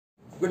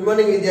Good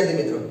morning વિદ્યાર્થી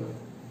મિત્રો,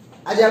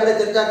 આજે આપણે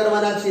ચર્ચા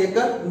કરવાના છીએ એક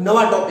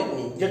નવા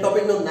ટોપિકની, જે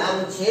ટોપિકનું નામ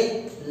છે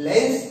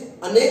લેન્સ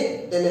અને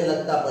તેને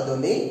લગતા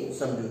પદોની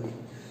સમજૂતી.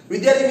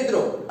 વિદ્યાર્થી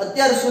મિત્રો,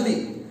 અત્યાર સુધી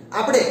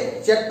આપણે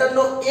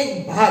ચેપ્ટરનો એક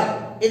ભાગ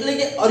એટલે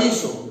કે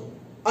અરીસો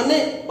અને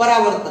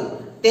પરાવર્તન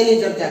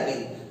તેની ચર્ચા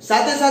કરી,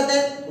 સાથે સાથે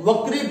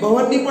વક્રી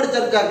ભવનની પણ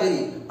ચર્ચા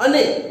કરી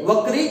અને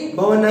વક્રી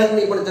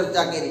ભવનાંકની પણ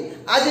ચર્ચા કરી.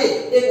 આજે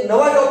એક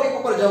નવા ટોપિક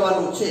ઉપર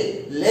જવાનું છે,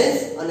 લેન્સ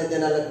અને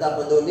તેના લગતા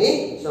પદોની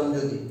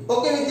સમજૂતી.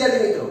 ઓકે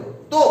વિદ્યાર્થી મિત્રો,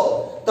 તો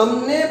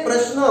તમને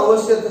પ્રશ્ન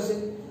અવશ્ય થશે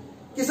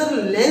કે સર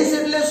લેન્સ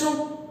એટલે શું,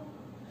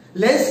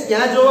 લેન્સ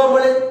ક્યાં જોવા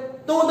મળે?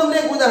 તો હું તમને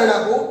એક ઉદાહરણ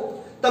આપું.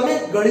 તમે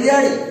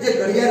ઘડિયાળી, જે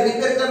ઘડિયાળ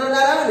રિપેર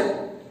કરનાર આવે ને,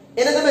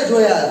 એને તમે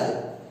જોયા હશે.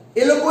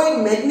 એ લોકો એક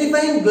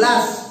મેગ્નીફાઈંગ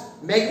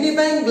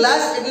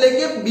ગ્લાસ એટલે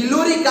કે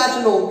બિલોરી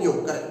કાચનો ઉપયોગ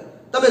કરે.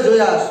 તમે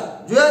જોયા હશે,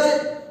 જોયા છે?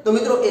 તો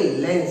મિત્રો એ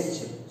લેન્સ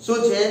છે. શું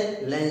છે?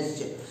 લેન્સ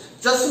છે.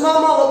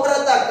 ચશ્મામાં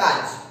વપરાતા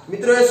કાચ,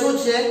 મિત્રો એ શું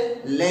છે?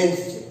 લેન્સ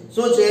છે.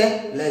 શું છે?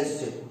 લેન્સ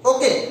છે.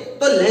 ઓકે,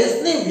 તો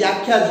લેન્સની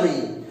વ્યાખ્યા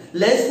જોઈએ,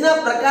 લેન્સના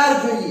પ્રકાર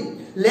જોઈએ,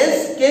 લેન્સ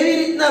કેવી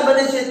રીતના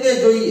બને છે તે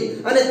જોઈએ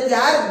અને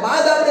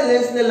ત્યારબાદ આપણે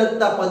લેન્સને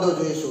લગતા પદો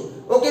જોઈશું.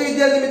 ઓકે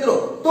વિદ્યાર્થી મિત્રો,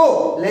 તો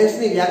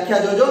લેન્સની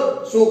વ્યાખ્યા જોજો.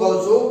 શું કહું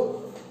છું?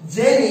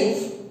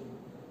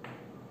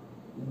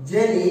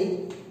 જેની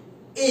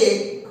એક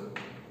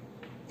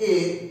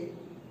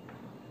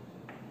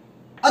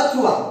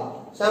અથવા,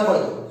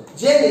 સાંભળજો,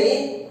 જેની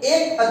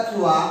એક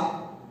અથવા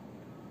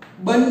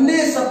બંને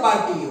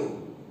સપાટીઓ,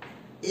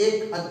 એક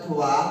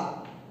અથવા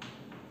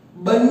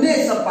બંને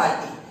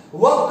સપાટી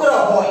વક્ર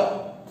હોય.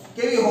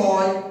 કેવી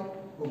હોય?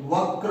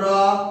 વક્ર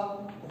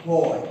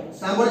હોય.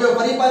 સાંભળજો,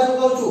 ફરી પાછું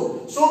કહું છું.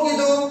 શું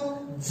કીધું?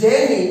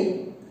 જેની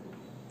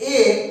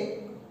એક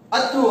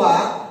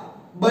અથવા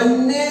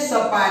બંને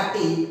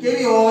સપાટી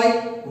કેવી હોય?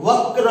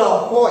 વક્ર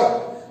હોય.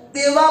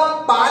 તેવા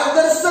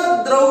પારદર્શક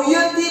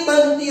દ્રવ્યથી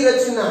બનતી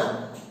રચના,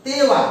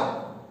 તેવા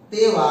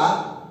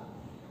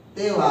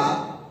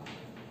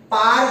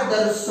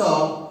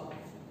પારદર્શક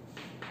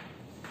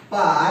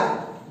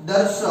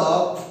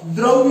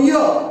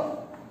દ્રવ્ય.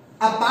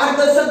 આ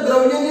પારદર્શક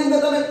દ્રવ્યની અંદર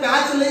તમે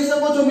કાચ લઈ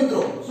શકો છો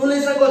મિત્રો. શું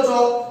લઈ શકો છો?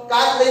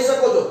 કાચ લઈ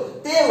શકો છો.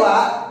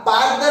 તેવા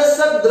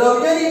પારદર્શક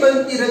દ્રવ્યની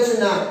બનતી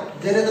રચના,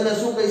 જેને તમે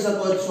શું કહી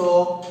શકો છો?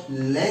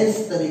 લેન્સ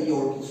તરીકે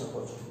ઓળખી શકો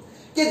છો.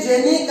 કે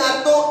જેની કાં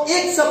તો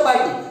એક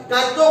સપાટી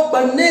કાં તો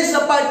બંને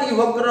સપાટી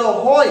વક્ર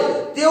હોય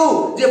તેવું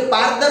જે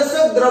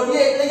પારદર્શક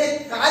દ્રવ્ય એટલે કે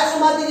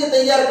કાચમાંથી જે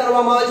તૈયાર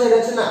કરવામાં આવે છે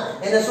રચના,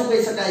 એને શું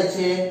કહી શકાય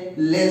છે?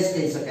 લેન્સ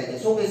કહી શકાય છે.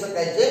 શું કહી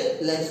શકાય છે?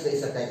 લેન્સ કહી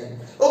શકાય છે.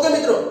 ઓકે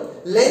મિત્રો,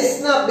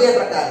 લેન્સના બે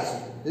પ્રકાર છે.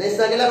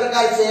 લેન્સના કેટલા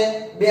પ્રકાર છે?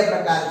 બે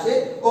પ્રકાર છે.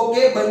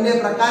 ઓકે, બંને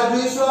પ્રકાર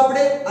જોઈશું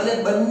આપણે અને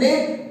બંને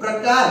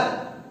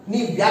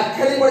પ્રકારની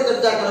વ્યાખ્યાની પણ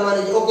ચર્ચા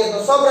કરવાની છે. ઓકે, તો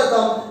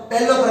સૌપ્રથમ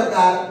પહેલો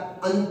પ્રકાર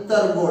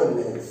અંતર્ગોળ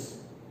લેન્સ.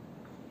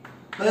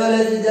 કયો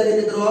લેન્સ વિદ્યાર્થી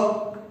મિત્રો?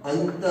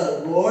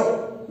 અંતર્ગોળ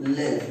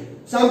લેન્સ.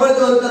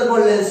 સાંભળજો,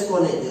 અંતર્ગોળ લેન્સ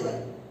કોને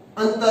કહેવાય?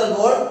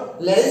 અંતર્ગોળ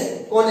લેન્સ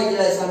કોને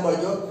કહેવાય?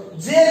 સાંભળજો,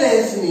 જે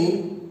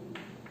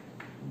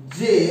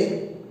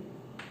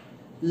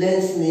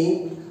લેન્સની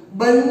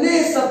બંને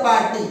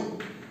સપાટી,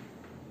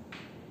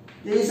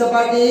 કેવી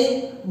સપાટી?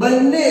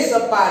 બંને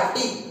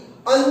સપાટી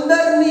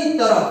અંદરની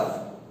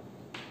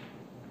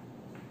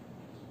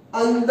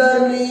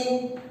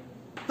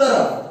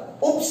તરફ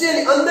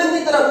ઉપસેલી,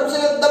 અંદરની તરફ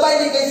ઉપસેલી,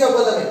 દબાયેલી કહી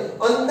શકો તમે.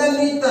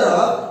 અંદરની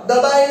તરફ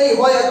દબાયેલી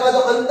હોય અથવા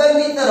તો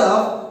અંદરની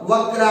તરફ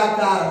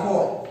વક્રાકાર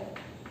હોય.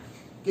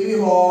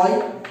 કેવી હોય?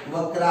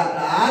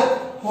 વક્રાકાર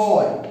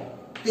હોય.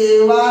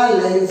 તેવા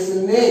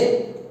લેન્સને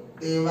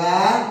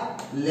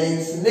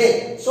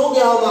શું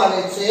કહેવામાં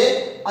આવે છે?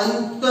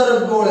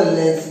 અંતર્ગોળ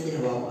લેન્સ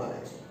કહેવામાં આવે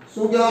છે.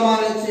 શું કહેવામાં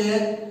આવે છે?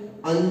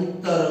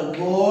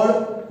 અંતર્ગોળ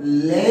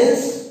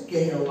લેન્સ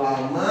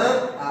કહેવામાં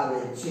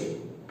આવે છે.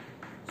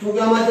 શું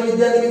કહેવામાં આવે છે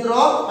વિદ્યાર્થી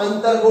મિત્રો?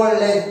 અંતર્ગોળ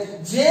લેન્સ.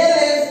 જે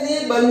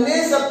લેન્સની બંને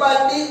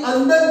સપાટી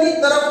અંદરની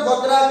તરફ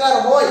વક્રાકાર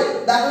હોય,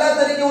 દાખલા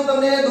તરીકે હું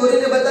તમને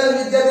દોરીને બતાવી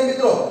વિદ્યાર્થી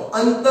મિત્રો,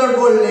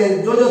 અંતર્ગોળ લેન્સ.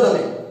 જોજો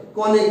તમે,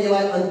 કોને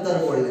કહેવાય?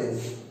 અંતર્ગોળ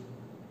લેન્સ.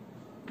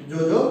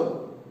 જોજો,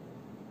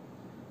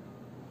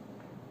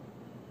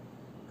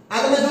 આ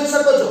તમે જોઈ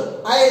શકો છો,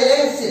 આ એક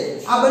લેન્સ છે.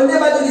 આ બંને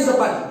બાજુની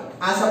સપાટી,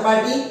 આ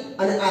સપાટી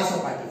અને આ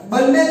સપાટી,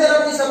 બંને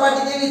તરફની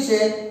સપાટી કેવી છે?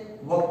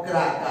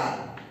 વક્રાકાર.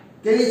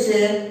 કેવી છે?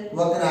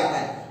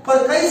 વક્રાકાર.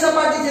 પણ કઈ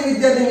સપાટી છે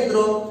વિદ્યાર્થી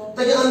મિત્રો?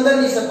 તો કે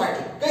અંદરની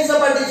સપાટી. કઈ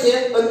સપાટી છે?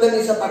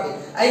 અંદરની સપાટી.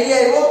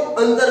 આઈડિયા આવ્યો?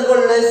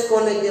 અંતર્ગોળ લેન્સ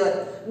કોને કહેવાય?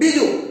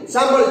 બીજું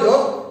સાંભળજો,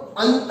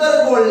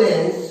 અંતર્ગોળ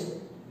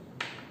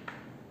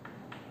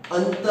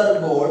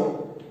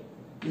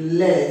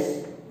લેન્સ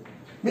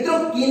મિત્રો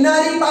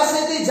કિનારી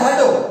પાસેથી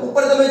જાડો,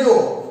 ઉપર તમે જુઓ,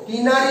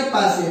 કિનારી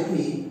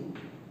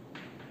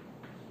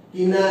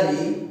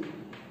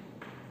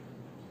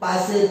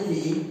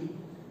પાસેથી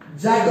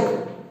જાડો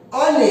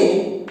અને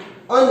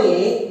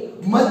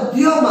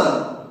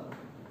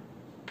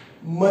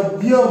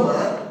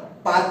મધ્યમાં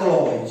પાતળો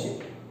હોય છે.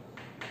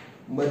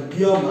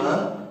 મધ્યમાં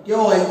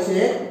કેવો હોય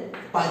છે?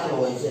 પાતળો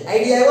હોય છે.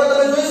 આઈડિયા આવ્યો?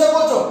 તમે જોઈ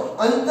શકો છો,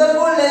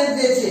 અંતર્ગોળ લેન્સ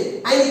જે છે,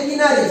 આની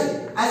કિનારી છે.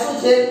 આ શું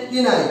છે?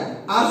 કિનારી.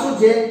 આ શું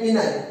છે?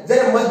 કિનારી.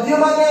 જ્યારે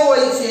મધ્યમાં કેવો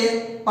હોય છે?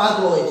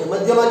 પાતળો હોય છે,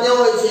 મધ્યમાં કેવો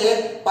હોય છે?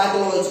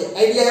 પાતળો હોય છે.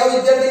 આઈડિયા આવ્યો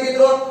વિદ્યાર્થી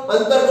મિત્રો?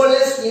 અંતર્ગોળ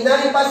લેન્સ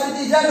કિનારી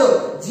પાસેથી જાડો,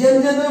 જેમ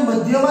જેમ તમે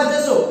મધ્યમાં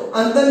જશો,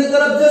 અંદરની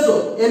તરફ જશો,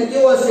 એમ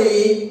કેવો હશે?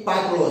 એ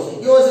પાતળો હશે.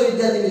 કેવો હશે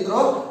વિદ્યાર્થી મિત્રો?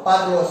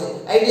 પાતળો હશે.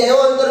 આઈડિયા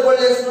આવ્યો અંતર્ગોળ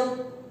લેન્સનો?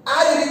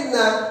 આ જ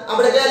રીતના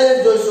આપણે કયા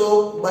લેન્સ જોઈશું?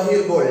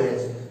 બહિર્ગોળ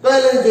લેન્સ.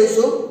 કયા લેન્સ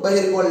જોઈશું?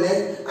 બહિર્ગોળ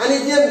લેન્સ.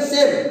 આની જેમ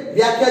સેમ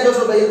વ્યાખ્યા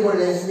જોશો બહિર્ગોળ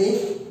લેન્સની.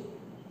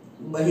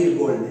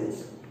 બહિર્ગોળ લેન્સ,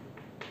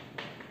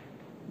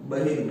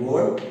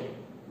 બહિર્ગોળ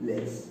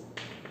લેન્સ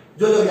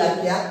જોજો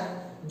વ્યાખ્યા.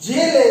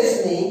 જે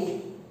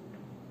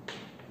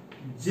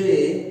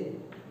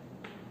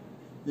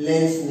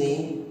લેન્સની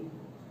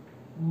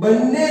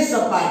બંને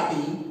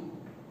સપાટી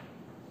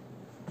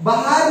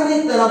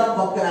બહારની તરફ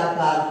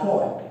વક્રાકાર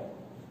હોય,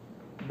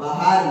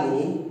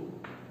 બહારની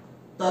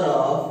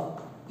તરફ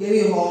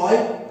કેવી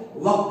હોય?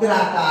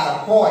 વક્રાકાર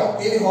હોય.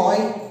 કેવી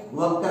હોય?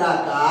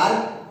 વક્રાકાર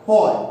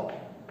હોય.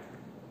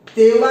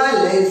 તેવા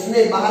લેન્સને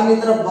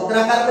બહારની તરફ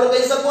વક્રાકાર પણ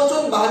કહી શકો છો,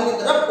 બહારની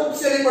તરફ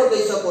ઉપસેલી પણ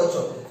કહી શકો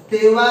છો.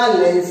 તેવા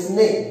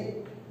લેન્સને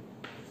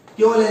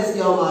કેવો લેન્સ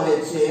કહેવામાં આવે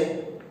છે?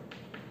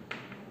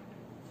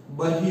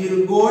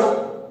 બહિર્ગોળ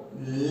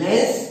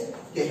લેન્સ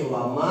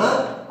કહેવામાં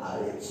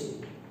આવે છે.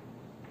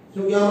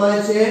 શું કહેવામાં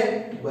આવે છે?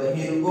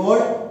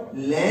 બહિર્ગોળ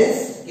લેન્સ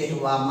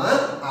કહેવામાં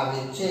આવે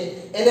છે.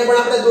 એને પણ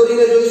આપણે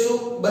દોરીને જોઈશું.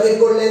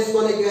 બહિર્ગોળ લેન્સ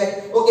કોને કહેવાય?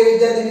 ઓકે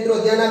વિદ્યાર્થી મિત્રો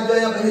ધ્યાન આપજો.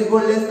 અહીંયા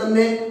બહિર્ગોળ લેન્સ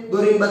તમને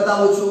દોરીને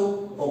બતાવું છું.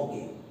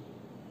 ઓકે,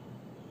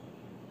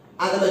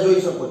 આ તમે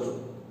જોઈ શકો છો.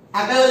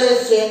 આ કયો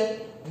લેન્સ છે?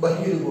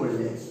 બહિર્ગોળ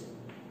લેન્સ.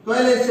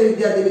 કયો લેન્સ છે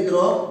વિદ્યાર્થી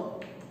મિત્રો?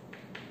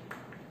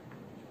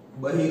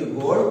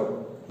 બહિર્ગોળ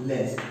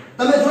લેન્સ.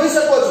 તમે જોઈ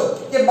શકો છો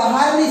કે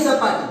બહારની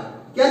સપાટી,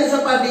 ક્યાંની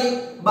સપાટી?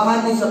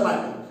 બહારની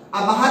સપાટી.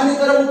 આ બહારની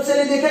તરફ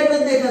ઉપસેલી દેખાય કે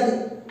નથી દેખાતી?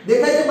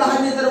 દેખાય છે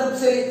બહારની તરફ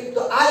ઉપસેલી.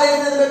 તો આ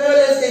લેન્સને તમે કયો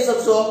લેન્સ કહી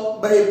શકશો?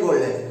 બહિર્ગોળ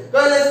લેન્સ.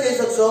 કયો લેન્સ કહી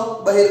શકશો?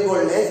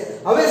 બહિર્ગોળ લેન્સ.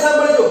 હવે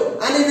સાંભળજો,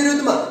 આની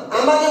વિરુદ્ધમાં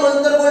આમાં કેમ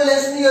અંતર્ગોળ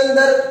લેન્સની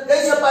અંદર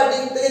કઈ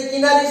સપાટી? તો કે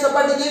કિનારી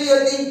સપાટી કેવી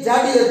હતી?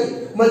 જાડી હતી.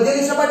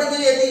 મધ્યની સપાટી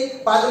કેવી હતી?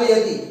 પાતળી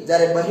હતી.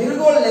 જ્યારે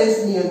બહિર્ગોળ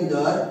લેન્સની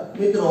અંદર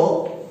મિત્રો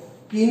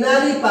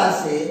કિનારી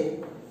પાસે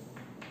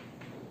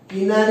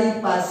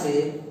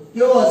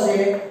કેવો હશે?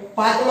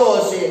 પાતળો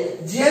હશે.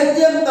 જેમ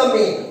જેમ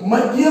તમે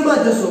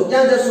મધ્યમાં જશો,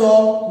 ક્યાં જશો?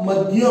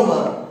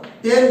 મધ્યમાં,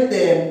 તેમ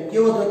તેમ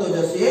કેવો થતો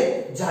જશે?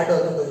 જાડો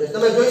થતો જશે.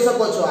 તમે જોઈ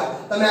શકો છો. આ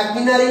તમે આ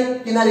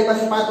કિનારી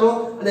પાસે પાતળો,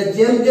 અને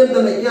જેમ જેમ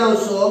તમે ક્યાં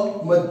આવશો?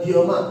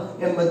 મધ્યમાં,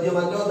 એમ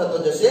મધ્યમાં કેવો થતો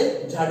જશે?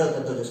 જાડો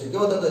થતો જશે.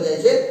 કેવો થતો જાય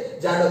છે?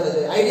 જાડો થતો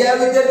જાય. આઈડિયા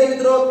આવ્યો વિદ્યાર્થી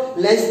મિત્રો?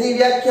 લેન્સની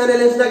વ્યાખ્યા અને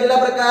લેન્સના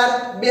કેટલા પ્રકાર?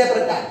 બે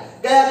પ્રકાર.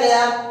 કયા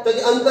કયા? તો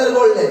કે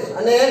અંતર્ગોળ લેન્સ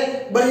અને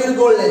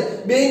બહિર્ગોળ લેન્સ.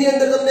 બેની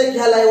અંદર તમને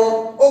ખ્યાલ આવ્યો?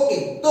 ઓકે,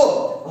 તો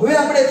હવે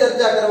આપણે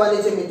ચર્ચા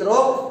કરવાની છે મિત્રો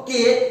કે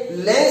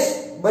લેન્સ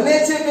બને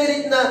છે કઈ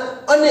રીતના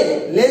અને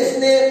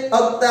લેન્સને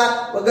અગતા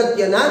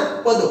અગત્યના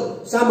પદો.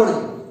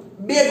 સાંભળજો,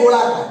 બે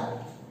ગોળાકાર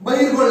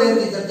બહિર્ગોળ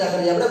લેન્સની ચર્ચા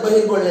કરીએ આપણે.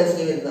 બહિર્ગોળ લેન્સ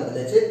કેવી રીતના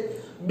બને છે?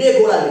 બે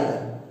ગોળા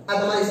લીધા. આ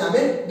તમારી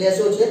સામે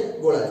બેસો છે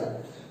ગોળા છે.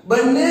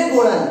 બંને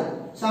ગોળાને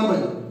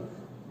સાંભળજો,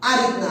 આ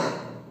રીતના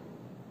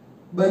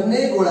બંને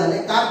ગોળાને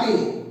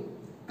કાપીને,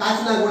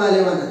 કાચના ગોળા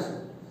લેવાના છે.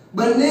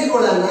 બંને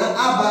ગોળાના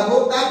આ ભાગો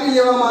કાપી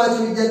લેવામાં આવે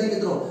છે વિદ્યાર્થી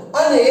મિત્રો,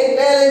 અને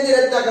કયા લેન્સની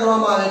રચના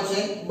કરવામાં આવે છે?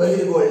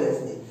 બહિર્ગોળ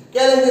લેન્સની.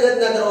 કયા લેન્સની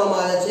રચના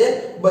કરવામાં આવે છે?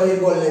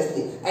 બહિર્ગોળ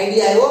લેન્સની.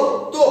 આઈડિયા આવ્યો?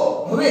 તો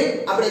હવે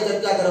આપણે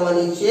ચર્ચા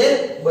કરવાની છે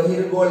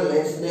બહિર્ગોળ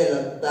લેન્સને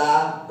લગતા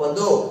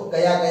પદો.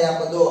 કયા કયા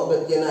પદો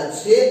અગત્યના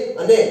છે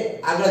અને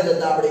આગળ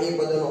જતા આપણે એ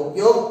પદોનો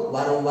ઉપયોગ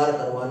વારંવાર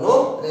કરવાનો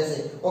રહેશે.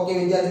 ઓકે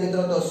વિદ્યાર્થી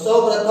મિત્રો, તો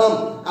સૌપ્રથમ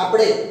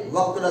આપણે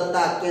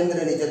વક્રતા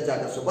કેન્દ્રની ચર્ચા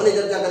કરીશું. કોની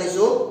ચર્ચા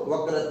કરીશું?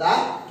 વક્રતા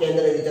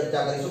કેન્દ્રની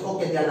ચર્ચા કરીશું.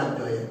 ઓકે, ધ્યાન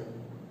આપજો. અહીંયા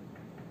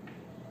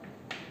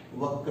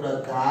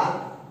વક્રતા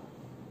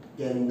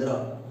કેન્દ્ર.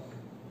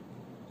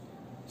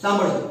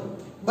 સાંભળજો,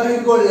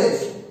 બહિર્ગોળ લેન્સ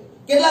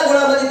કેટલા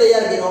ગોળામાંથી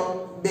તૈયાર કર્યો?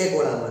 બે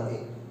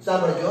ગોળામાંથી.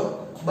 સાંભળજો,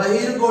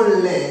 બહિર્ગોળ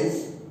લેન્સ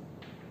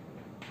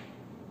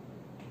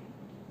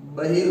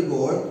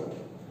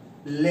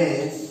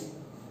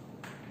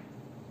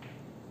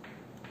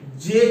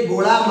જે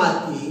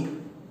ગોળામાંથી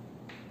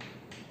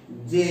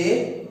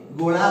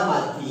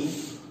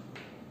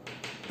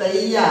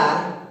તૈયાર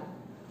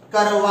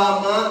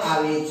કરવામાં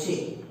આવે છે,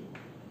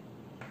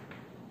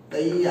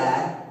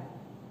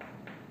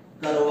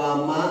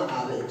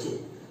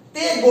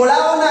 તે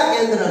ગોળાઓના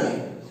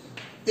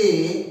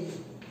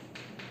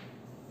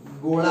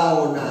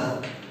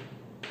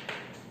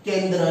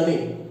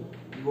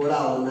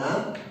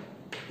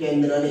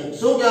કેન્દ્રને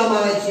શું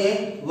કહેવામાં આવે છે?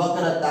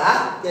 વક્રતા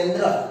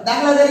કેન્દ્ર.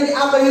 દાખલા તરીકે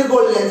આ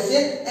બહિર્ગોળ લેન્સ છે,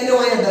 એને હું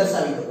અહીંયા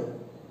દર્શાવી દઉં.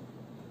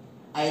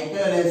 આ એક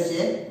લેન્સ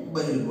છે,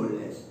 બહિર્ગોળ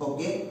લેન્સ.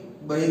 ઓકે,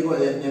 બહિર્ગોળ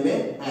લેન્સને મેં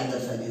અહીંયા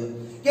દર્શાવી દીધો.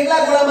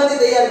 કેટલા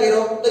ગોળામાંથી તૈયાર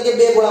કર્યો? તો કે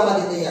બે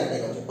ગોળામાંથી તૈયાર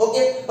કર્યો છે.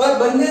 ઓકે, હવે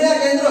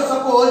બંનેના કેન્દ્ર,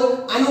 સપોઝ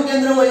આનું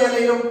કેન્દ્ર હું અહીંયા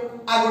લઈ લઉં,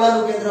 આ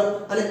ગોળાનું કેન્દ્ર,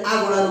 અને આ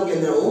ગોળાનું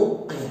કેન્દ્ર હું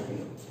અહીંયા લઈ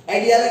લઉં.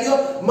 આઈડિયા આવી ગયો?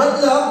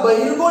 મતલબ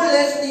બહિર્ગોળ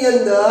લેન્સની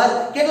અંદર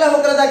કેટલા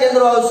વક્રતા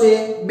કેન્દ્રો આવશે?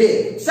 2.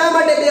 શા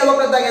માટે 2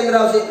 વક્રતા કેન્દ્ર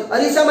આવશે?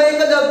 અરીસામાં એક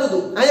જ આવતું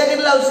હતું, અહીંયા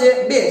કેટલા આવશે?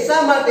 2.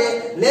 શા માટે?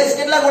 લેન્સ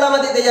કેટલા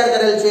ગોળામાંથી તૈયાર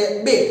કરેલ છે?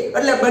 2.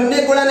 એટલે બંને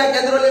ગોળાના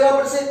કેન્દ્રો લેવા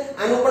પડશે,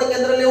 આનું પણ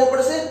કેન્દ્ર લેવું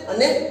પડશે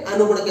અને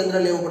આનું પણ કેન્દ્ર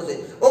લેવું પડશે.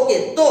 ઓકે,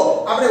 તો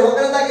આપણે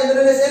વક્રતા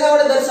કેન્દ્રને શેના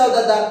વડે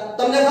દર્શાવતા હતા?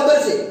 તમને ખબર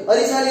છે,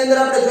 અરીસાની અંદર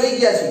આપણે જોઈ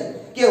ગયા છીએ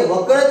કે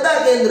વક્રતા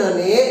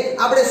કેન્દ્રને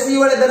આપણે C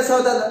વડે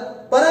દર્શાવતા હતા.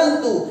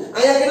 પરંતુ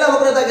અહીંયા કેટલા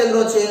વક્રતા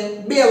કેન્દ્રો છે?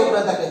 2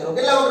 વક્રતા કેન્દ્રો.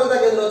 કેટલા વક્રતા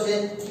કેન્દ્રો છે?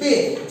 2.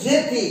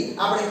 જેથી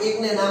આપણે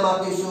એકને નામ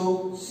આપીશું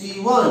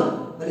C1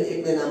 અને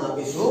એકને નામ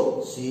આપીશું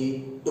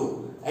C2.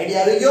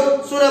 આઈડિયા આવી ગયો?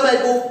 શું નામ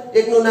આપ્યું?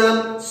 એકનું નામ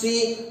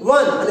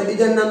C1 અને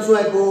બીજાનું નામ શું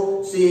આપ્યું?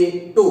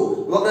 C2.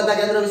 વક્રતા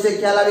કેન્દ્ર વિશે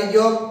ખ્યાલ આવી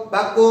ગયો?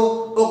 પાક્કો?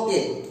 ઓકે,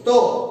 તો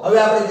હવે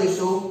આપણે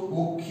જોઈશું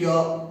મુખ્ય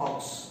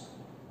અક્ષ.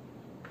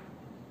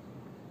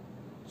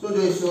 શું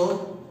જોઈશું?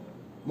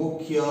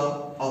 મુખ્ય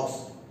અક્ષ.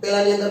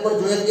 પેલાની અંદર પણ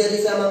જોઈ ગયા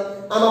દિશામાં,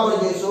 આમાં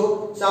પણ જોઈશું.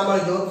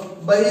 સાંભળજો,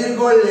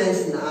 બહિર્ગોળ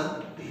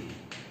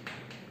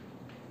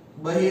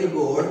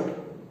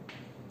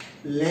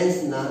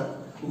લેન્સના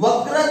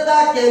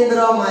વક્રતા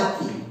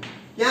કેન્દ્રમાંથી,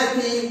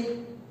 ક્યાંથી?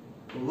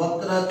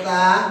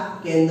 વક્રતા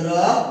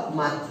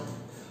કેન્દ્રમાંથી.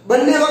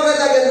 બંને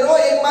વક્રતા કેન્દ્રો,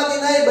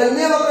 એકમાંથી નહીં,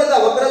 બંને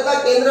વક્રતા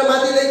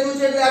કેન્દ્રમાંથી લખ્યું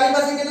છે એટલે આની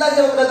પાસે કેટલા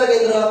છે વક્રતા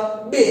કેન્દ્ર?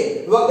 2.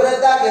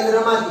 વક્રતા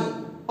કેન્દ્રમાંથી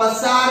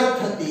પસાર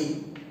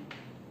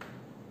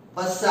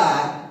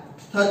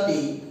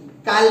થતી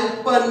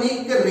કાલ્પનિક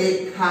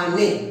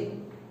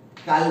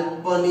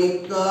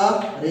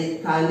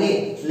રેખાને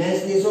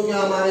લેન્સની શું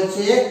કહેવામાં આવે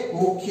છે?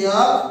 મુખ્ય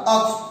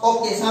અક્ષ.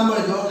 ઓકે,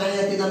 સાંભળજો,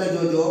 અહીંયાથી તમે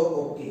જોજો.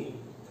 ઓકે,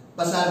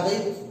 પસાર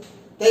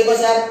થઈ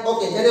પસાર.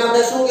 ઓકે, જેને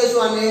આપણે શું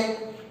કહેશું? આને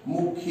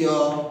મુખ્ય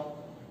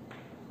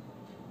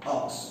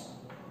અક્ષ.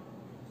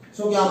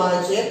 શું કહેવામાં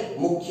આવે છે?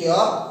 મુખ્ય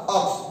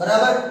અક્ષ.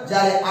 બરાબર.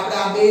 જ્યારે આપણે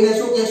આ બેને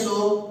શું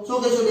કહેશું?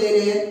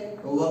 બેને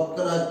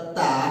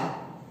વક્રતા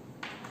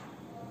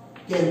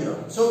કેન્દ્ર.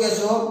 શું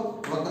કહેશો?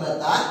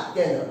 વક્રતા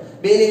કેન્દ્ર.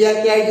 બેની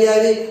વ્યાખ્યા આઈડિયા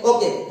આવી?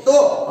 ઓકે, તો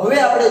હવે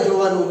આપણે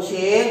જોવાનું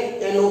છે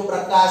એનું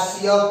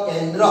પ્રકાશીય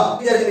કેન્દ્ર.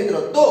 વિદ્યાર્થી મિત્રો,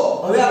 તો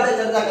હવે આપણે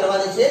ચર્ચા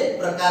કરવાની છે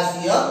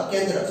પ્રકાશીય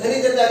કેન્દ્ર.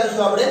 શેની ચર્ચા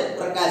કરશું આપણે?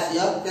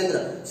 પ્રકાશીય કેન્દ્ર.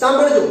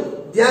 સાંભળજો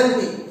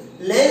ધ્યાનથી.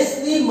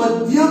 લેન્સની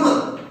મધ્યમાં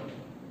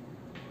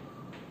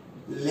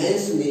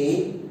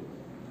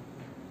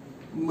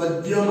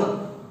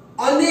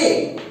અને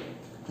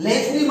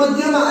લેન્સની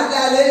મધ્યમાં એટલે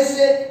આ લેન્સ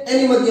છે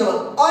એની મધ્યમાં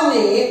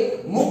અને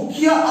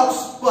મુખ્ય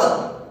અક્ષ પર,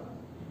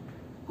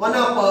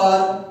 કોના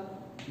પર?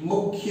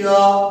 મુખ્ય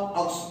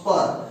અક્ષ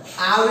પર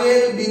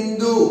આવેલ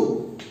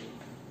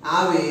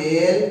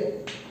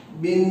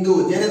બિંદુ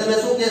જેને તમે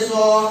શું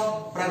કહેશો?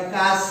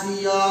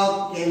 પ્રકાશીય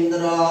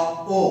કેન્દ્ર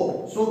O.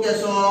 શું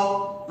કહેશો?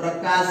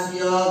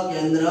 પ્રકાશીય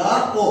કેન્દ્ર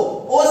O.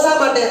 O શા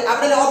માટે?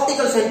 આપણે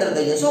ઓપ્ટિકલ સેન્ટર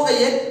કહીએ. શું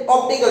કહીએ?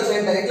 Optical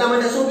centre. એટલા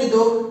માટે શું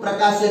કીધું?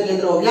 પ્રકાશીય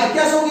કેન્દ્ર.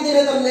 વ્યાખ્યા શું કીધી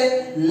મેં તમને?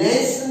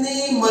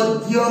 લેન્સની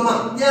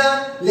મધ્યમાં, ત્યાં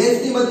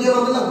લેન્સની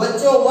મધ્યમાં મતલબ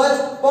વચ્ચોવચ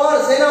પણ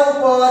શેના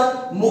ઉપર?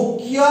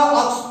 મુખ્ય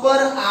અક્ષ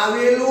પર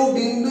આવેલું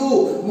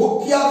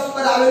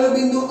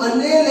બિંદુ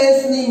અને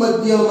લેન્સની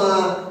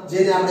મધ્યમાં,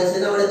 જેને આપણે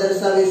શેના વડે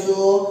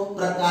દર્શાવીશું?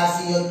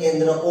 પ્રકાશીય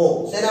કેન્દ્ર O.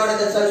 શેના વડે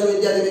દર્શાવીશું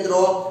વિદ્યાર્થી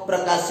મિત્રો?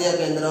 પ્રકાશીય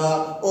કેન્દ્ર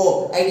O.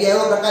 આઈડિયા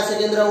આવ્યો પ્રકાશીય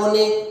કેન્દ્ર O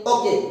ની?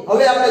 ઓકે,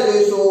 હવે આપણે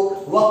જોઈશું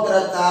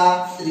વક્રતા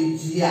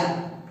ત્રિજ્યા.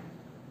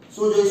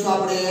 શું જોઈશું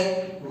આપણે?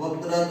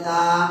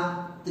 વક્રતા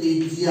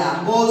ત્રિજ્યા.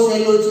 બહુ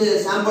સહેલું છે,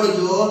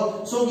 સાંભળજો.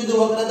 શું કીધું?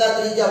 વક્રતા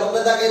ત્રિજ્યા.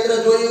 વક્રતા કેન્દ્ર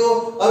જોયું.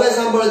 હવે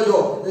સાંભળજો,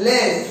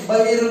 લેન્સ,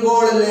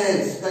 બહિર્ગોળ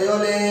લેન્સ. કયો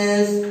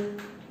લેન્સ?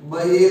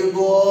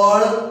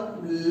 બહિર્ગોળ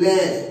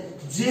લેન્સ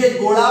જે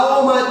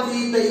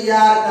ગોળાઓમાંથી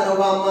તૈયાર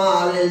કરવામાં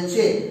આવેલ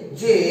છે.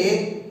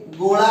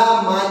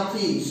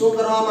 શું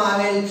કરવામાં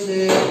આવેલ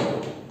છે?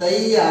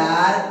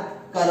 તૈયાર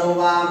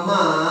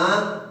કરવામાં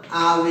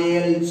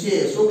આવેલ છે.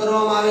 શું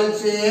કરવામાં આવેલ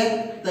છે?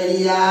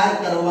 તૈયાર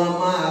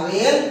કરવામાં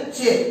આવેલ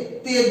છે.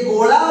 તે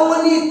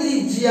ગોળાઓની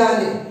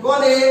ત્રિજ્યાને,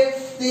 કોને?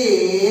 તે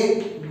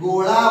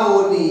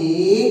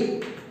ગોળાઓની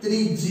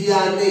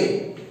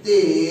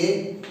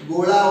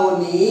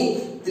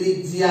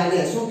ત્રિજ્યાને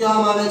શું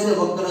કહેવામાં આવે છે?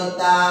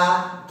 વક્રતા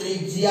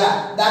ત્રિજ્યા.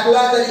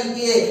 દાખલા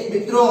તરીકે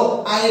મિત્રો,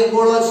 આ એક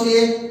ગોળો છે,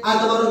 આ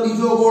તમારો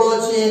બીજો ગોળો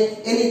છે,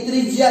 એની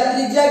ત્રિજ્યા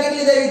કેટલી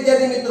થાય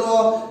વિદ્યાર્થી મિત્રો?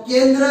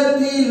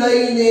 કેન્દ્રથી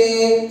લઈને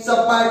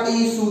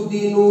સપાટી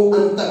સુધીનું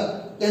અંતર.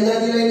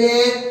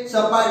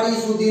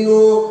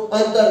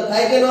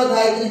 થાય કે ન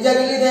થાય? ત્રિજ્યા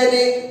કેટલી થાય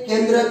ને?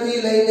 કેન્દ્રથી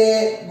લઈને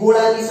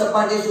ગોળાની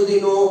સપાટી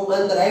સુધીનું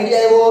અંતર.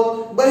 આઈડિયા આવ્યો?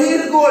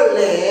 બહિર્ગોળ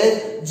લેન્સ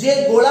જે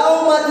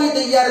ગોળાઓમાંથી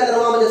તૈયાર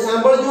કરવામાં આવે.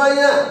 સાંભળજો,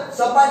 અહીંયા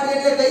સપાટી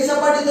એટલે કઈ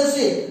સપાટી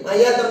થશે?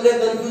 અહીંયા તમને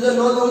કન્ફ્યુઝન ન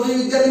થવું જોઈએ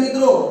વિદ્યાર્થી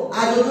મિત્રો.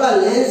 આ જોજો, આ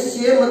લેન્સ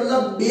છે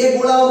મતલબ બે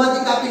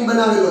ગોળાઓમાંથી કાપીને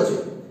બનાવેલો છે.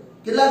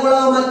 કેટલા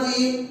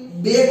ગોળાઓમાંથી?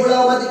 બે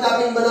ગોળાઓમાંથી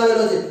કાપીને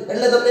બનાવેલો છે.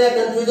 એટલે તમને આ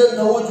કન્ફ્યુઝન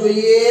થવું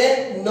જોઈએ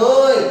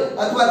નહીં. હોય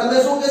અથવા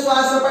તમે શું કહેશો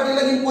આ સપાટી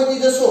લગી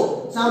પહોંચી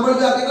જશો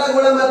સાંભળજો આ કેટલા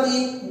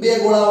ગોળામાંથી બે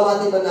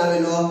ગોળાઓમાંથી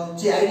બનાવેલો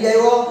છે આઈડિયા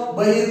આવ્યો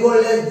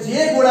બહિર્ગોળ લેન્સ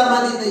જે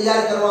ગોળામાંથી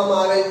તૈયાર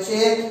કરવામાં આવેલ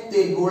છે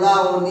તે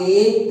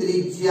ગોળાઓની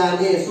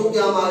ત્રિજ્યાને શું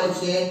કહેવામાં આવે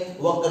છે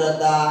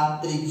વક્રતા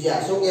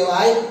ત્રિજ્યા શું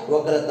કહેવાય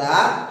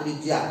વક્રતા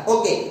ત્રિજ્યા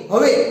ઓકે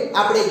હવે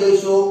આપણે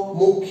જોઈશું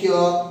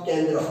મુખ્ય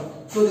કેન્દ્ર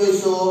શું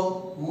જોઈશું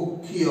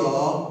મુખ્ય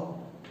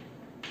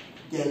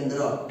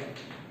કેન્દ્ર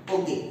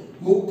ઓકે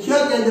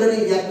મુખ્ય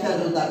કેન્દ્રની વ્યાખ્યા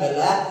જોતા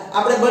પહેલા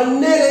આપણે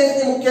બંને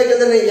લેન્સની મુખ્ય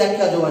કેન્દ્રની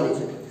વ્યાખ્યા જોવાની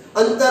છે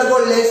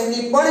અંતર્ગોળ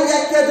લેન્સની પણ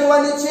વ્યાખ્યા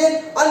જોવાની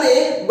છે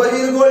અને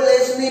બહિર્ગોળ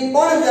લેન્સની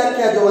પણ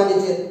વ્યાખ્યા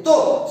જોવાની છે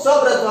તો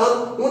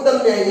સૌપ્રથમ હું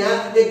તમને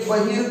અહીંયા એક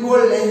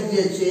બહિર્ગોળ લેન્સ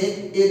જે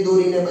છે એ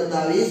દોરીને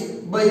બતાવીશ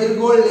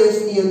બહિર્ગોળ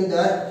લેન્સની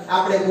અંદર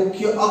આપણે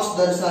મુખ્ય અક્ષ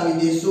દર્શાવી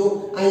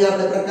દઈશું અહીંયા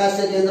આપણે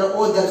પ્રકાશીય કેન્દ્ર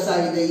O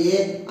દર્શાવી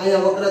દઈએ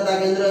અહીંયા વક્રતા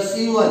કેન્દ્ર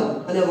C1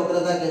 અને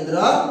વક્રતા કેન્દ્ર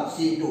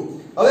C2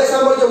 હવે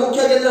સાંભળજો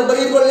મુખ્ય કેન્દ્ર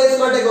બહિર્ગોળ લેન્સ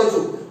માટે કહું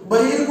છું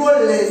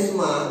બહિર્ગોળ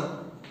લેન્સમાં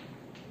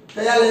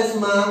કયા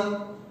લેન્સમાં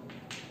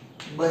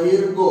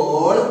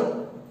બહિર્ગોળ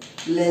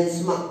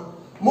લેન્સમાં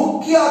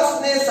મુખ્ય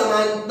અક્ષને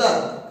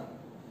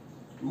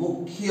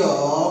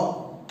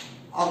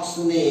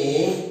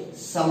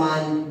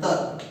સમાંતર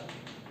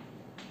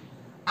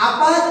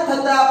આપાત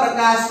થતા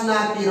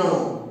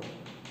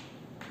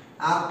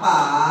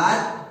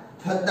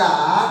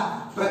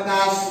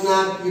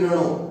પ્રકાશના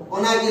કિરણો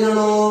કોના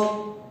કિરણો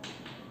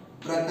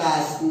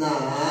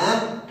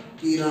પ્રકાશના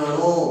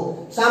કિરણો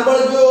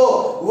સાંભળજો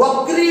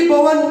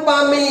વક્રીભવન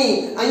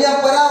પામી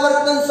અહીંયા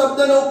પરાવર્તન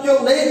શબ્દનો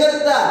ઉપયોગ નહીં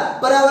કરતા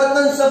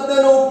પરાવર્તન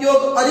શબ્દનો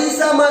ઉપયોગ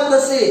અરીસામાં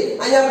થશે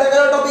અહીંયા આપણે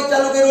કયો ટોપિક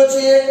ચાલુ કર્યો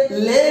છે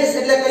લેન્સ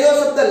એટલે કયો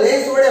શબ્દ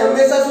લેન્સ વડે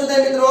હંમેશા શું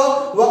થાય મિત્રો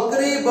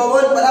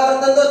વક્રીભવન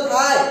પરાવર્તન તો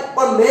થાય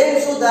પણ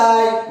મેન શું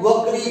થાય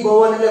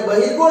વક્રીભવન એટલે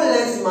બહિર્ગોળ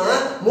લેન્સમાં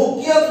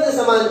મુખ્ય અક્ષને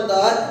સમાંતર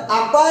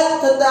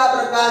આપાત થતા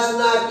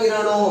પ્રકાશના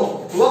કિરણો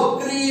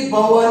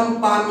વક્રીભવન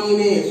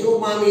પામીને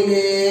શું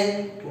પામીને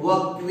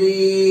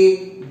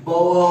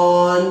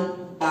વક્રીભવન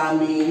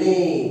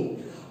પામીને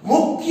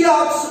મુખ્ય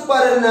અક્ષ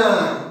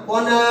પરના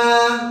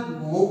કોના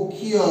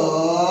મુખ્ય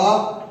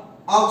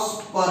અક્ષ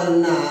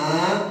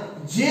પરના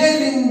જે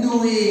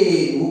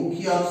બિંદુએ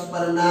મુખ્ય અક્ષ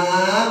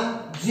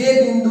પરના જે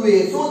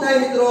બિંદુએ શું થાય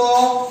મિત્રો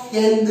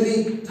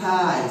કેન્દ્રિત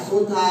થાય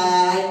શું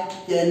થાય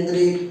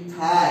કેન્દ્રિત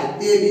થાય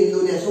તે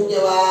બિંદુને શું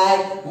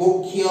કહેવાય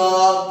મુખ્ય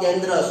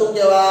કેન્દ્ર શું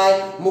કહેવાય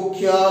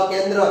મુખ્ય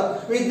કેન્દ્ર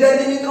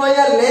વિદ્યાર્થી મિત્રો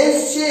અહીંયા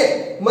લેન્સ છે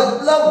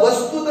મતલબ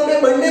વસ્તુ તમે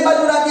બંને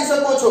બાજુ રાખી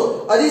શકો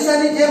છો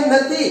અરીસાની જેમ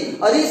નથી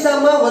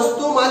અરીસામાં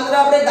વસ્તુ માત્ર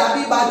આપણે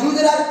ડાબી બાજુ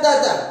જ રાખતા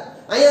હતા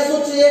અહીંયા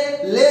શું છે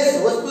લેન્સ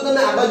વસ્તુ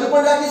તમે આ બાજુ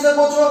પણ રાખી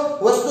શકો છો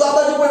વસ્તુ આ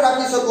બાજુ પણ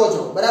રાખી શકો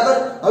છો બરાબર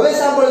હવે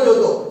સાંભળજો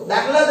તો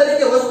દાખલા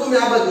તરીકે વસ્તુ મેં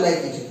આ બાજુ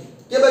રાખી છે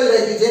કે બાજુ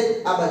રાખી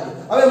છે આ બાજુ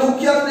હવે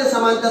મુખ્ય અક્ષને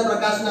સમાંતર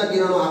પ્રકાશના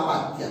કિરણો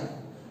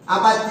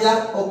આપાત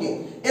થયા ઓકે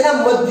એના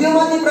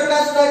મધ્યમાંથી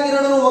પ્રકાશના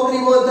કિરણોનું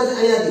વક્રીભવન થશે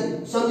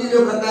અહીંયાથી સમજી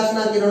લો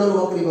પ્રકાશના કિરણોનું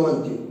વક્રીભવન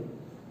થયું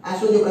આ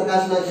શું છે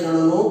પ્રકાશના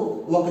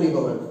કિરણોનું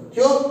વક્રીભવન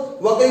થયું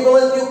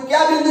વક્રીભવન થયું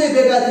કયા બિંદુએ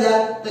ભેગા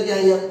થયા તો કે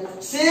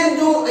અહીંયા સેમ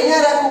જો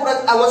અહીંયા રાખું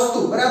આ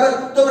વસ્તુ બરાબર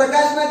તો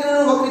પ્રકાશના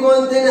કિરણોનું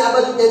વક્રીભવન થઈને આ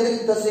બાજુ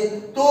કેન્દ્રિત થશે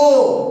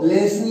તો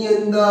લેન્સની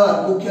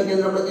અંદર મુખ્ય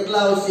કેન્દ્ર પર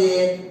કેટલા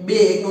આવશે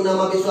બે એકનું નામ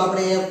આપીશું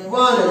આપણે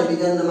F1 અને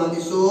બીજાનું નામ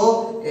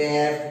આપીશું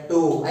F2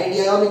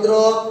 આઈડિયા આવ્યો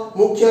મિત્રો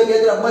મુખ્ય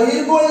કેન્દ્ર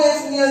બહિર્ગોળ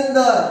લેન્સની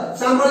અંદર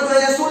સાંભળજો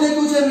અહીંયા શું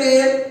લખ્યું છે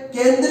મેં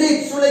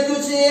કેન્દ્રિત શું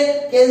લખ્યું છે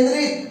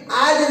કેન્દ્રિત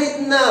આ જ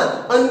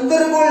રીતના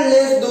અંતર્ગોળ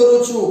લેન્સ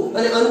દોરું છું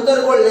અને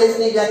અંતર્ગોળ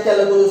લેન્સની વ્યાખ્યા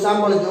લખું છું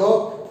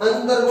સાંભળજો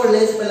અંતર્ગોળ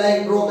લેન્સ પહેલા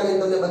એક ડ્રો કરીને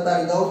તમને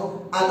બતાવી દઉં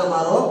આ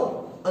તમારો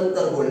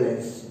અંતર્ગોળ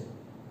લેન્સ છે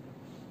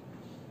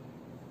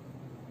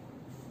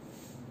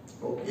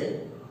ઓકે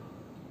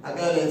આ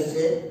કયો લેન્સ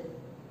છે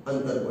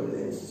અંતર્ગોળ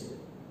લેન્સ છે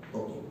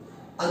ઓકે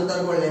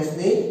અંતર્ગોળ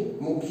લેન્સની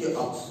મુખ્ય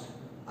અક્ષ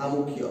આ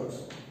મુખ્ય અક્ષ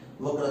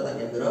વક્રતા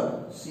કેન્દ્ર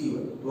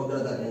C1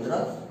 વક્રતા કેન્દ્ર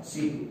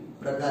C2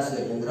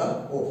 પ્રકાશીય કેન્દ્ર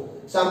O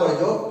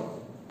સાંભળજો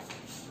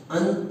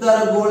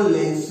અંતર્ગોળ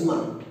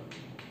લેન્સમાં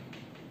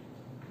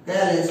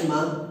કયા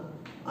લેન્સમાં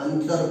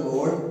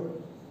અંતર્ગોળ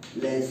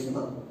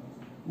લેન્સમાં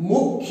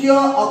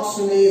મુખ્ય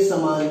અક્ષને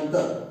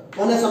સમાંતર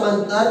કોને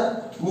સમાંતર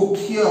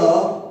મુખ્ય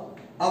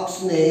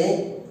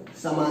અક્ષને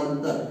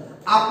સમાંતર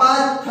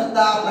આપાત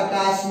થતા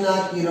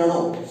પ્રકાશના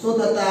કિરણો શું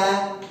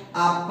થતા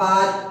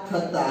આપાત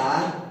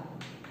થતા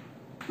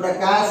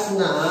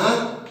પ્રકાશના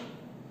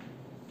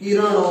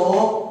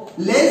કિરણો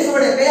લેન્સ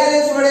વડે કયા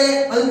લેન્સ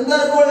વડે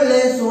અંતર્ગોળ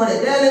લેન્સ વડે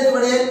કયા લેન્સ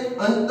વડે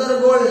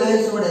અંતર્ગોળ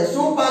લેન્સ વડે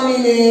શું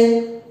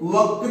પામીને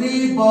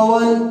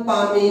વક્રીભવન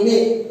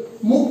પામીને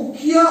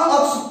મુખ્ય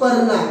અક્ષ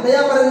પરના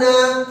કયા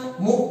પરના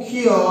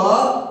મુખ્ય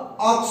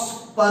અક્ષ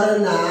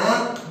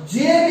પરના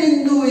જે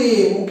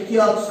બિંદુએ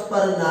મુખ્ય અક્ષ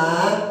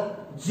પરના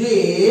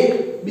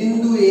જે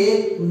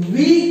બિંદુએ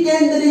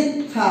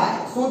વિકેન્દ્રિત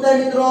થાય શું થાય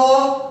મિત્રો?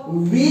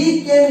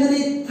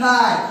 વિકેન્દ્રિત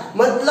થાય,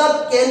 મતલબ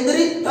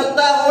કેન્દ્રિત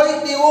થતા હોય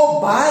તેવો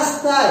ભાસ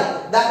થાય.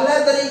 દાખલા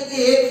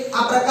તરીકે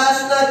આ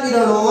પ્રકાશના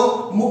કિરણો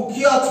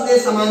મુખ્ય અક્ષને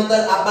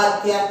સમાંતર આપાત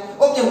થયા.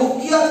 ઓકે,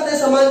 મુખ્ય અક્ષને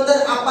સમાંતર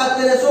આપાત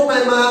થઈને શું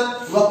પામ્યા?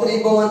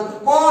 વક્રીભવન.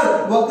 પણ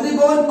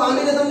વક્રીભવન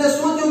પામીને તમને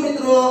શું થયું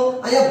મિત્રો?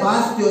 અહીંયા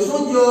ભાસ થયો.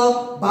 શું થયો?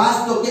 ભાસ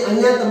તો કે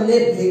અહીંયા તમને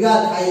ભેગા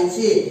થાય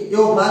છે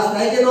એવો ભાસ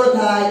થાય કે ન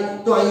થાય?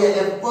 તો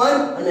અહીંયા F1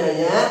 અને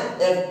અહીંયા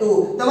F2.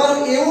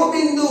 તમારું એવું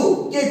બિંદુ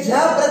કે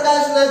જ્યાં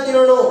પ્રકાશના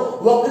કિરણો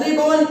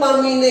વક્રીભવન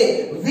પામીને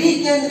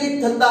વિકેન્દ્રિત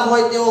થતા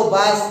હોય તેવો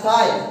ભાસ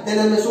થાય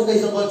તેને તમે શું કહી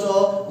શકો છો?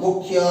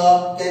 મુખ્ય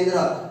કેન્દ્ર.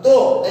 તો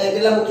અહીંયા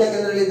કેટલા મુખ્ય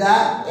કેન્દ્ર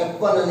લીધા?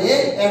 F1 અને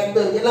F2.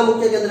 કેટલા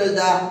મુખ્ય કેન્દ્ર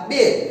લીધા?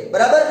 2.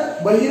 બરાબર.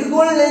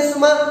 બહિર્ગોળ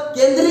લેન્સમાં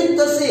કેન્દ્રિત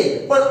થશે,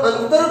 પણ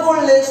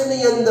અંતર્ગોળ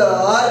લેન્સની અંદર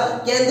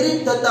કેન્દ્રિત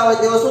થતા હોય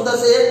તેવો શું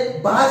થશે?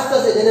 ભાસ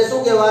થશે, જેને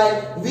શું કહેવાય?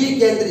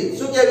 વિકેન્દ્રિત.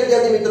 શું કહેવાય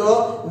વિદ્યાર્થી મિત્રો?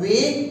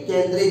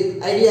 વિકેન્દ્રિત.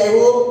 આઈડિયા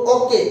આવ્યો?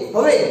 ઓકે.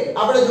 હવે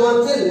આપણે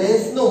જોવાનું છે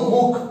લેન્સનું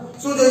મુખ.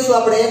 શું જોઈશું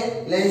આપણે?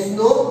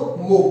 લેન્સનું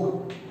મુખ.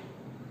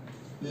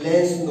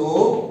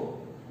 લેન્સનું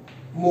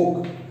મુખ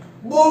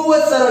બહુ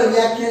જ સરળ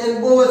વ્યાખ્યા છે,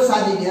 બહુ જ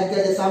સાદી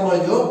વ્યાખ્યા છે.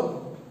 સાંભળજો.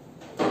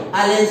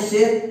 આ લેન્સ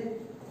છે.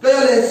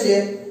 કયો લેન્સ છે?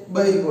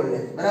 બહિર્ગોળ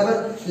લેન્સ. બરાબર.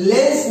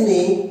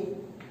 લેન્સની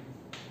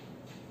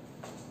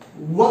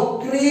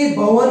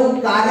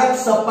વક્રીભવનકારક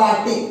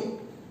સપાટી,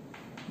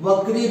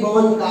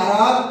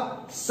 વક્રીભવનકારક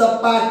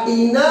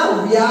સપાટીના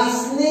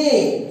વ્યાસને,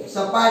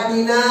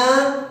 સપાટીના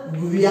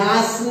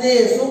વ્યાસને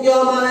શું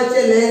કહેવામાં આવે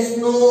છે?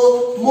 લેન્સનું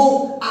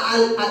મુખ.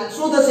 આ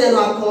શું થશે? એનો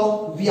આખો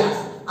વ્યાસ.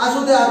 આ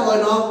શું થાય? આખો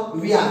એનો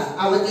વ્યાસ.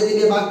 આ વચ્ચેથી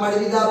બે ભાગ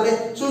પાડી દીધા આપણે.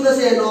 શું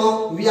થશે? એનો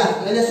વ્યાસ.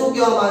 એને શું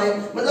કહેવામાં આવે?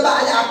 મતલબ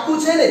આ જે આખું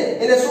છે ને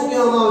એને શું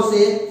કહેવામાં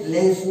આવશે?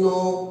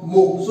 લેન્સનું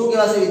મુખ. શું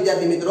કહેવાશે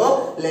વિદ્યાર્થી મિત્રો?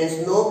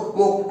 લેન્સનું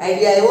મુખ.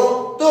 આઈડિયા આવ્યો?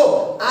 તો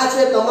આ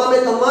છે તમામે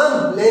તમામ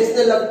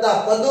લેન્સને લગતા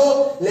પદો,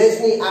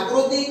 લેન્સની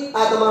આકૃતિ.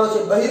 આ તમારો છે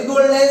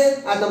બહિર્ગોળ લેન્સ,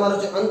 આ તમારો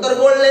છે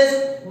અંતર્ગોળ લેન્સ.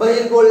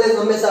 બહિર્ગોળ લેન્સ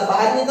હંમેશા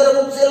બહારની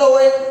તરફ ઉપસેલો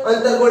હોય,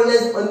 અંતર્ગોળ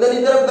લેન્સ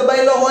અંદરની તરફ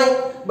દબાયેલો હોય.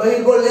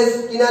 બહિર્ગોળ લેન્સ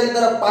કિનારી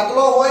તરફ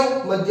પાતળો હોય,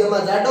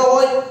 મધ્યમાં જાડો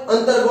હોય.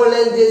 અંતર્ગોળ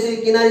લેન્સ જે છે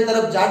કિનારી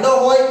તરફ જાડો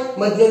હોય,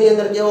 મધ્યની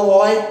અંદર કેવો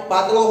હોય?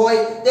 પાતળો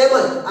હોય. તેમજ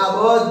આ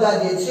બધા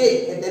જે છે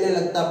એ તેને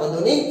લગતા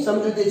પદોની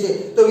સમજૂતી છે.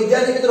 તો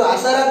વિદ્યાર્થી મિત્રો,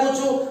 આશા રાખું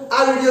છું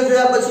આ વિડિયો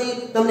જોયા પછી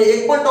તમને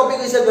એક પણ ટોપિક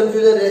વિશે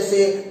કન્ફ્યુઝન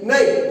રહેશે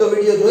નહીં. તો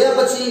વિડિયો જોયા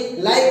પછી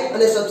લાઈક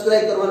અને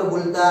સબસ્ક્રાઇબ કરવાનું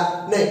ભૂલતા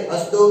નહીં.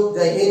 અસ્તુ.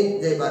 જય હિન્દ,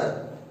 જય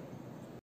ભારત.